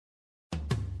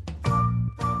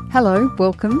Hello,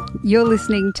 welcome. You're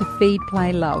listening to Feed,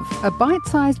 Play, Love, a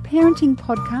bite-sized parenting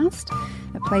podcast,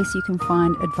 a place you can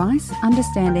find advice,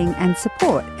 understanding and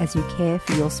support as you care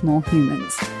for your small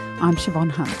humans. I'm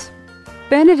Siobhan Hunt.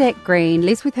 Bernadette Green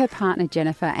lives with her partner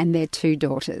Jennifer and their 2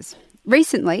 daughters.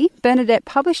 Recently, Bernadette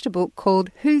published a book called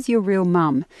Who's Your Real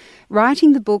Mum,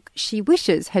 writing the book she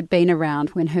wishes had been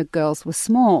around when her girls were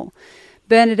small.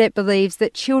 Bernadette believes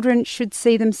that children should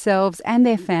see themselves and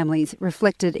their families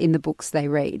reflected in the books they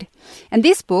read. And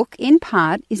this book, in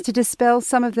part, is to dispel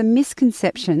some of the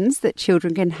misconceptions that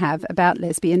children can have about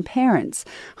lesbian parents.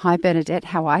 Hi, Bernadette,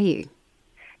 how are you?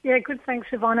 Yeah, good, thanks,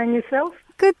 Siobhan. And yourself?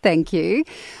 Good, thank you.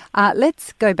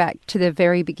 Let's go back to the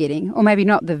very beginning, or maybe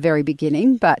not the very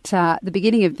beginning, but the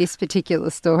beginning of this particular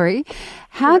story.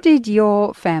 How did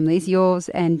your families, yours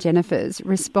and Jennifer's,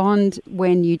 respond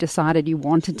when you decided you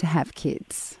wanted to have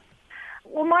kids?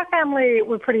 Well, my family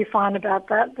were pretty fine about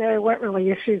that. There weren't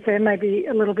really issues there, maybe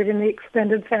a little bit in the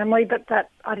extended family, but that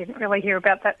I didn't really hear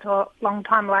about that till a long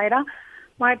time later.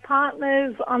 My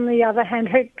partners, on the other hand,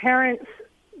 her parents,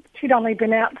 she'd only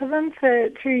been out to them for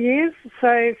 2 years.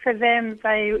 So for them,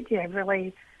 they,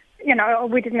 really,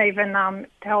 we didn't even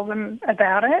tell them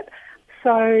about it.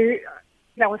 So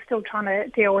they were still trying to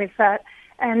deal with that.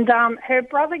 And her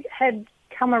brother had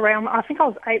come around, I think I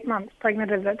was 8 months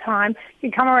pregnant at the time.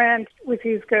 He'd come around with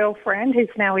his girlfriend, who's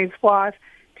now his wife,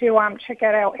 to check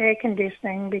out our air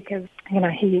conditioning because,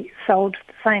 he sold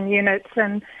the same units.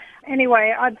 And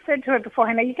anyway, I'd said to her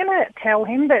beforehand, are you going to tell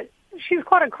him that she's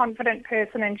quite a confident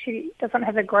person and she doesn't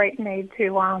have a great need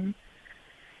to,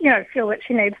 feel that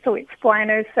she needs to explain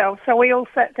herself. So we all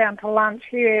sat down to lunch.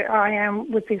 Here I am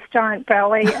with this giant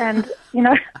belly and,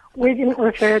 we didn't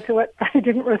refer to it. They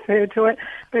didn't refer to it.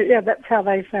 But, yeah, that's how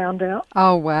they found out.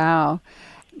 Oh, wow.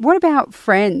 What about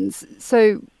friends?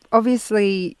 So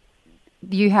obviously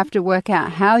you have to work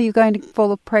out how you're going to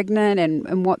fall pregnant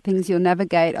and what things you'll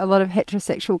navigate. A lot of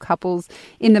heterosexual couples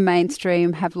in the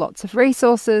mainstream have lots of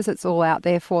resources. It's all out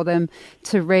there for them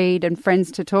to read and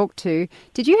friends to talk to.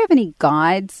 Did you have any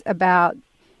guides about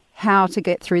how to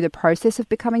get through the process of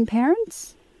becoming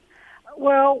parents?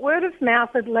 Well, word of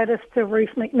mouth had led us to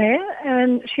Ruth McNair,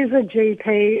 and she's a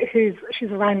GP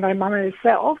she's a rainbow mum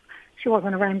herself. She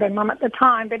wasn't a rainbow mum at the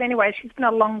time, but anyway, she's been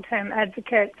a long-term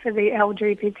advocate for the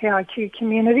LGBTIQ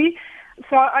community.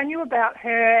 So I knew about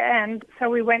her, and so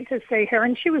we went to see her,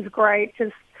 and she was great,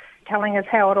 just telling us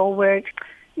how it all worked,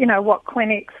 what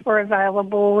clinics were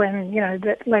available and,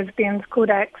 that lesbians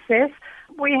could access.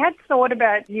 We had thought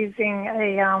about using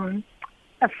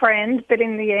a friend, but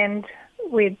in the end,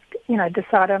 we'd,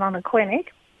 decided on a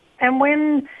clinic. And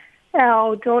when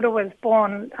our daughter was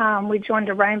born, we joined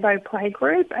a rainbow play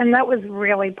group, and that was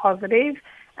really positive.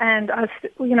 And,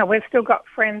 we've still got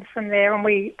friends from there, and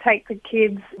we take the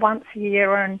kids once a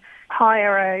year and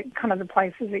hire kind of the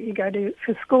places that you go to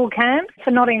for school camps.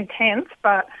 So not intense,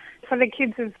 but for the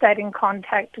kids who've stayed in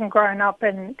contact and grown up,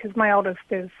 and because my oldest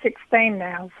is 16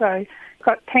 now, so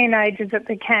got teenagers at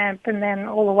the camp and then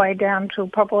all the way down to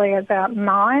probably about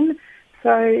 9.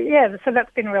 So, so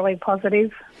that's been really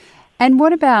positive. And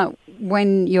what about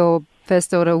when your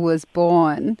first daughter was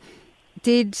born?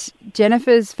 Did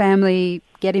Jennifer's family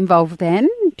get involved then?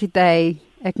 Did they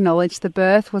acknowledge the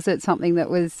birth? Was it something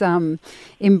that was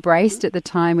embraced at the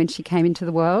time when she came into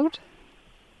the world?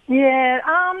 Yeah,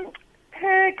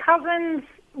 her cousins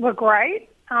were great,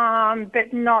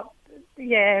 but not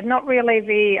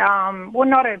really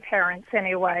not her parents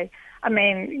anyway. I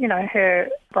mean, her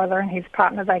brother and his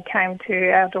partner, they came to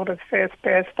our daughter's first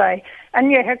birthday.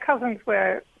 And, her cousins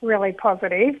were really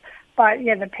positive. But,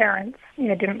 the parents,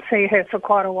 didn't see her for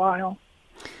quite a while.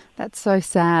 That's so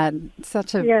sad.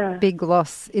 Such a big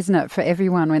loss, isn't it, for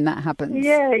everyone when that happens?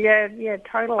 Yeah,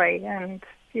 totally. And,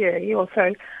 you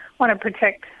also want to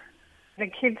protect the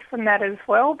kids from that as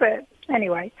well. But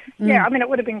anyway, it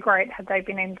would have been great had they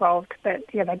been involved. But,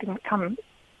 they didn't come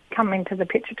into the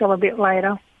picture till a bit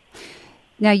later.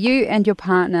 Now, you and your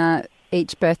partner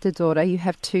each birthed a daughter. You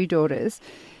have 2 daughters.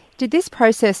 Did this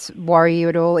process worry you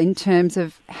at all in terms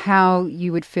of how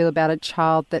you would feel about a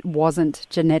child that wasn't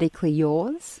genetically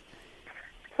yours?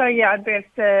 So, I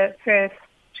birthed the first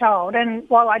child. And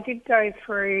while I did go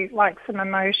through, some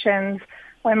emotions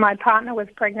when my partner was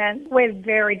pregnant, we're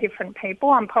very different people.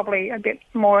 I'm probably a bit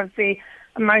more of the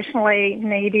emotionally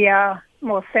needier,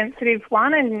 more sensitive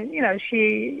one. And,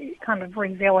 she kind of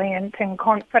resilient and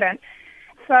confident.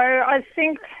 So I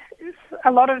think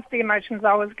a lot of the emotions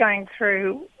I was going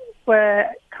through were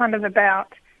kind of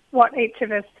about what each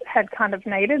of us had kind of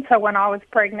needed. So when I was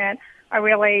pregnant, I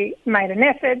really made an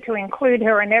effort to include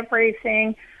her in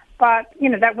everything. But,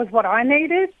 that was what I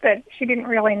needed, but she didn't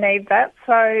really need that.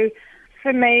 So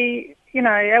for me, you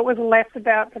know, it was less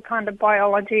about the kind of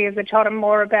biology of the child and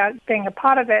more about being a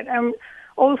part of it. And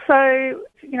also,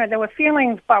 you know, there were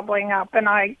feelings bubbling up, and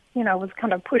I, you know, was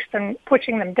kind of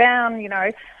pushing them down, you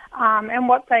know. And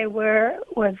what they were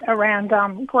was around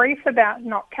grief about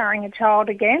not carrying a child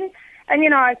again. And, you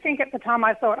know, I think at the time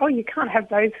I thought, oh, you can't have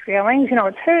those feelings. You know,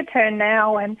 it's her turn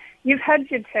now and you've had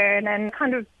your turn, and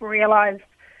kind of realised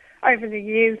over the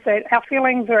years that our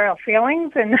feelings are our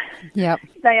feelings and yep.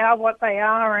 they are what they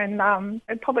are. And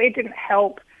it probably didn't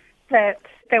help that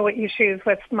there were issues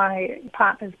with my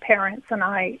partner's parents, and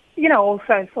I, you know,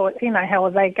 also thought, you know, how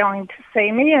are they going to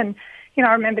see me? And, you know,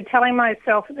 I remember telling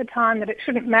myself at the time that it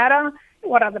shouldn't matter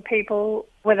what other people,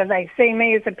 whether they see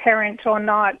me as a parent or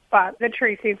not, but the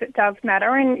truth is it does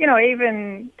matter. And, you know,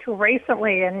 even till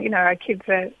recently, and, you know, our kids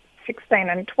are 16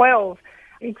 and 12,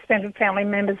 extended family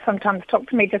members sometimes talk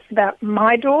to me just about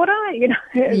my daughter, you know,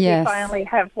 as yes. if I only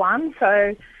have one.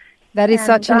 So that is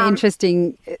such an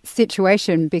interesting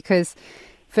situation, because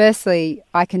firstly,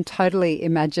 I can totally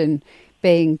imagine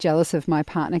being jealous of my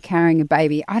partner carrying a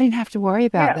baby. I didn't have to worry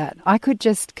about that. I could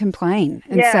just complain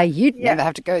and say, you'd never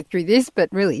have to go through this, but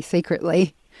really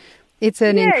secretly, it's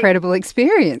an incredible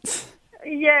experience.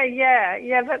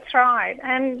 Yeah, that's right.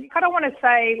 And I don't want to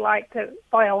say like that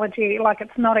biology, like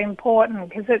it's not important,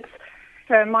 because it's,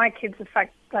 for my kids, the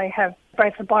fact they have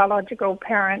both a biological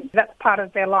parent, that's part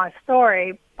of their life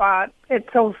story, but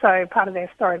it's also part of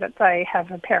their story that they have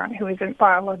a parent who isn't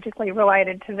biologically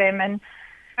related to them. And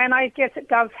I guess it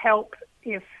does help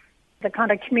if the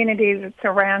kind of community that's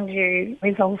around you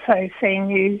is also seeing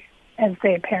you as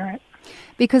their parent.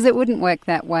 Because it wouldn't work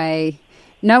that way.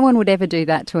 No one would ever do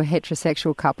that to a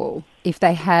heterosexual couple. If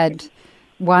they had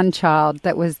one child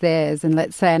that was theirs and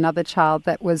let's say another child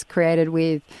that was created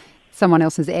with someone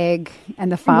else's egg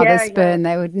and the father's sperm,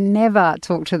 they would never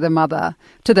talk to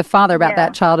the father about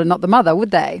that child and not the mother,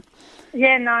 would they?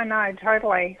 Yeah, no,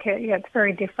 totally. Yeah, it's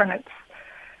very different.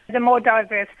 The more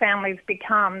diverse families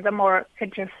become, the more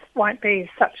it just won't be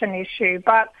such an issue.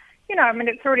 But, you know, I mean,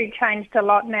 it's already changed a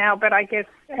lot now, but I guess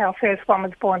our first one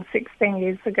was born 16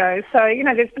 years ago. So, you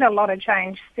know, there's been a lot of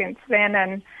change since then,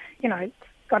 and, you know, it's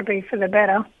got to be for the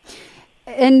better.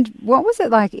 And what was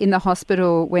it like in the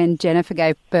hospital when Jennifer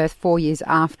gave birth 4 years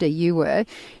after you were?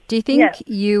 Do you think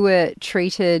you were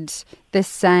treated the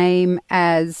same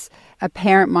as a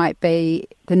parent might be,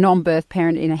 the non-birth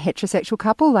parent in a heterosexual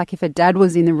couple? Like if a dad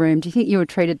was in the room, do you think you were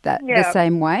treated the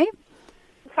same way?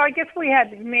 So I guess we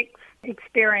had mixed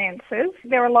experiences.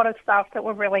 There were a lot of staff that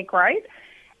were really great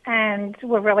and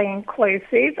were really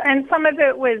inclusive, and some of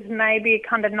it was maybe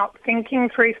kind of not thinking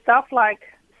through stuff. Like,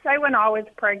 say when I was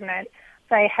pregnant,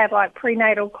 they had like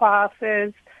prenatal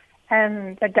classes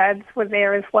and the dads were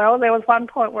there as well. There was one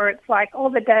point where it's like all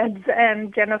the dads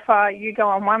and Jennifer, you go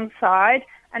on one side,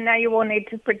 and now you all need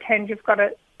to pretend you've got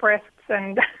breasts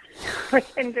and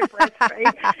pretend to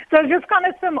breastfeed. So it was just kind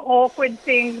of some awkward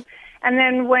things. And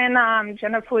then when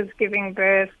Jennifer was giving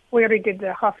birth, we already did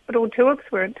the hospital tour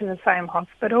because we went to the same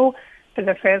hospital for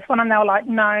the first one, and they were like,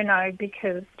 no,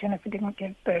 because Jennifer didn't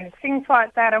give birth, things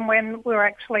like that. And when we were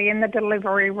actually in the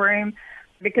delivery room,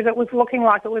 because it was looking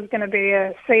like it was going to be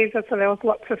a Caesar, so there was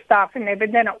lots of staff in there,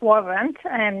 but then it wasn't,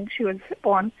 and she was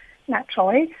born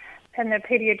naturally. And the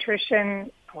paediatrician,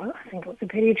 well, I think it was the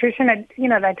paediatrician, and, you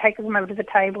know, they take them over to the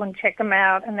table and check them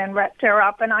out and then wrapped her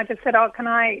up. And I just said, can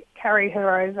I carry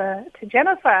her over to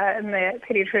Jennifer? And the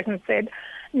paediatrician said,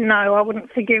 no, I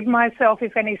wouldn't forgive myself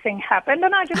if anything happened.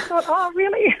 And I just thought,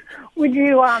 really? Would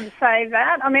you say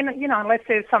that? I mean, you know, unless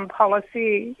there's some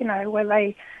policy, you know, where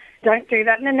they don't do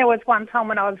that. And then there was one time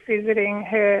when I was visiting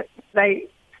her, they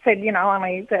said, you know,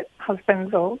 only that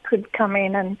husbands could come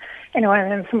in, and anyway,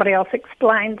 and then somebody else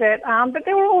explained it. But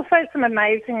there were also some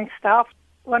amazing stuff.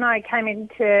 When I came in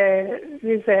to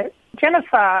visit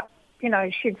Jennifer, you know,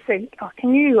 she'd said,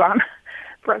 can you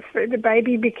breastfeed the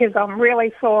baby because I'm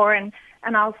really sore? And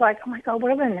I was like, oh, my God,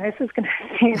 what are the nurses going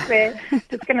to think? They're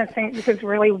just going to think this is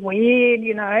really weird,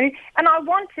 you know. And I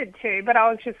wanted to, but I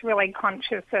was just really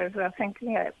conscious of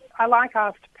thinking it. I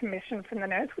asked permission from the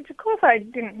nurse, which of course I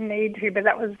didn't need to, but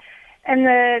that was... And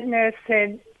the nurse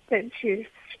said that she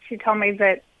told me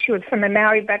that she was from a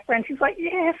Maori background. She's like,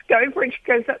 yes, go for it. She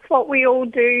goes, that's what we all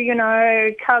do, you know,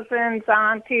 cousins,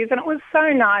 aunties. And it was so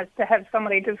nice to have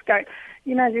somebody just go,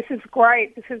 you know, this is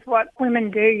great. This is what women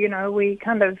do, you know, we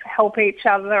kind of help each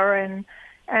other and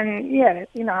yeah,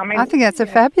 you know, I mean... I think that's a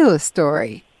fabulous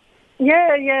story.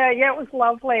 Yeah, it was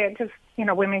lovely. It just, you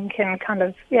know, women can kind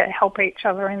of, help each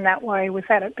other in that way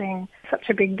without it being such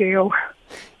a big deal.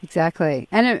 Exactly.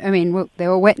 And, I mean, there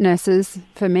were wet nurses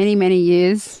for many, many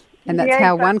years And that's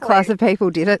how one class of people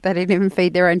did it. They didn't even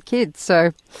feed their own kids.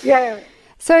 So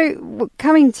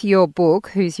coming to your book,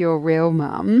 Who's Your Real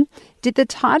Mum, did the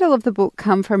title of the book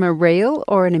come from a real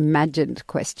or an imagined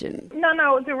question? No,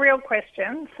 it was a real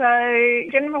question. So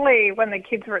generally when the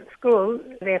kids were at school,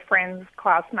 their friends,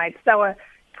 classmates, they were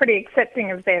pretty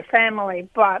accepting of their family.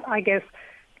 But I guess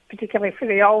particularly for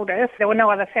the oldest, there were no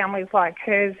other families like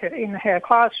hers in her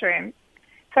classroom.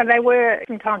 So they were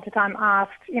from time to time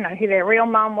asked, who their real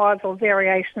mum was or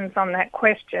variations on that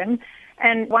question.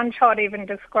 And one child even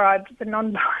described the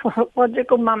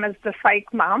non-biological mum as the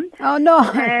fake mum. Oh, no.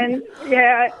 And,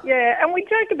 yeah. And we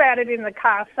joke about it in the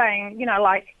car saying,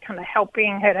 kind of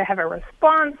helping her to have a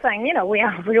response, saying, we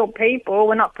are real people,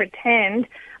 we're not pretend.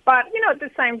 But, at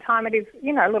the same time, it is,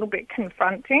 a little bit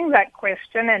confronting, that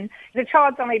question. And the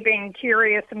child's only being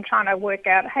curious and trying to work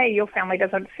out, hey, your family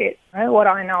doesn't fit what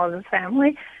I know of the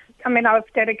family. I mean, I've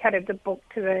dedicated the book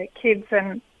to the kids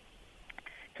and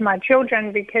to my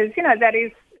children because, that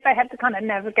is, they had to kind of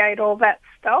navigate all that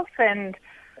stuff. And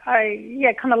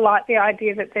I, kind of like the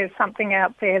idea that there's something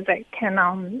out there that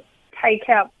can take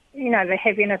out, the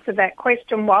heaviness of that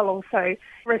question while also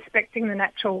respecting the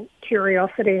natural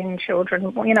curiosity in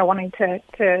children, wanting to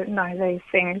know these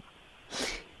things.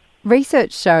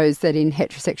 Research shows that in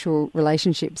heterosexual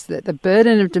relationships that the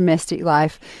burden of domestic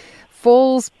life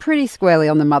falls pretty squarely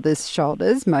on the mother's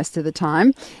shoulders most of the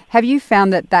time. Have you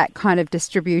found that kind of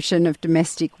distribution of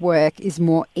domestic work is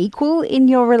more equal in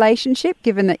your relationship,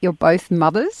 given that you're both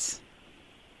mothers?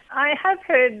 I have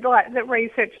heard that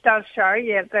research does show,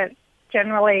 that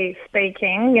generally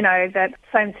speaking, that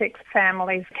same-sex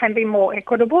families can be more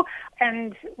equitable,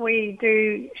 and we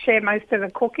do share most of the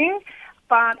cooking.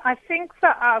 But I think for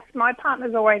us, my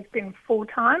partner's always been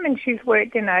full-time, and she's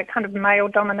worked in a kind of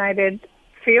male-dominated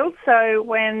field. So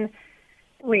when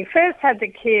we first had the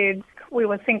kids, we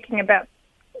were thinking about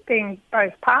being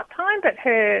both part-time, but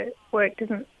her work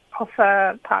didn't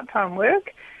offer part-time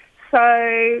work.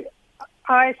 So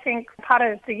I think part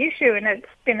of the issue, and it's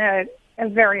been a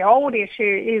very old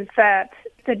issue, is that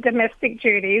the domestic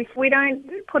duties, we don't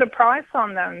put a price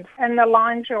on them, and the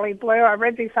lines really blur. I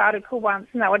read this article once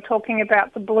and they were talking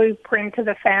about the blueprint of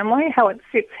the family, how it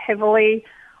sits heavily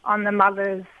on the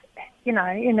mother's,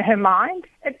 in her mind.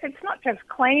 It's not just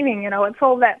cleaning, it's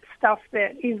all that stuff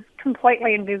that is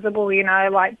completely invisible,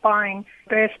 like buying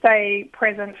birthday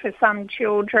presents for some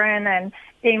children and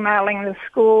emailing the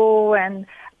school and,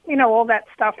 all that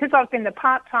stuff. Because I've been the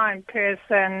part-time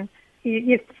person,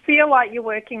 you feel like you're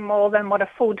working more than what a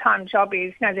full-time job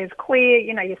is. There's clear,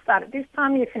 you start at this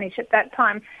time, you finish at that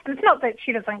time. And it's not that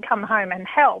she doesn't come home and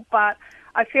help, but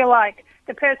I feel like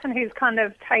the person who's kind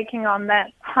of taking on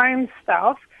that home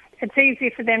stuff, it's easy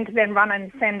for them to then run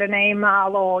and send an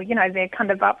email or, they're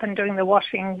kind of up and doing the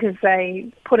washing because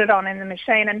they put it on in the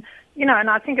machine. And, and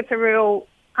I think it's a real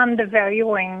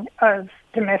undervaluing of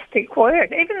domestic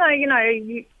work. Even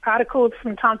though, articles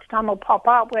from time to time will pop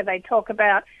up where they talk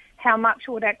about how much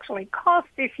it would actually cost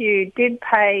if you did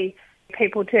pay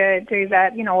people to do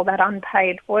that, all that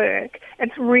unpaid work.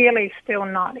 It's really still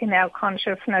not in our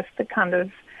consciousness to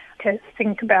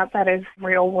think about that as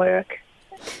real work.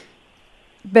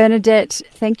 Bernadette,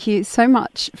 thank you so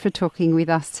much for talking with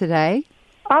us today.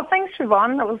 Oh, thanks,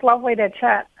 Siobhan. It was lovely to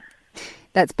chat.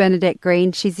 That's Bernadette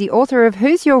Green. She's the author of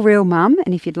Who's Your Real Mum?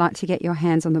 And if you'd like to get your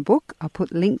hands on the book, I'll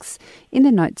put links in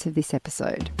the notes of this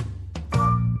episode.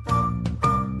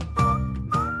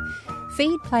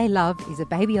 Feed, Play, Love is a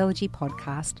babyology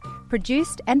podcast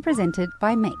produced and presented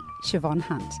by me, Siobhan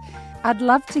Hunt. I'd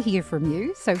love to hear from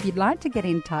you, so if you'd like to get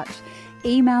in touch,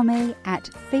 email me at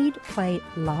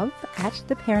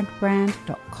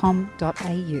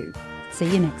feedplaylove@theparentbrand.com.au. See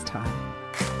you next time.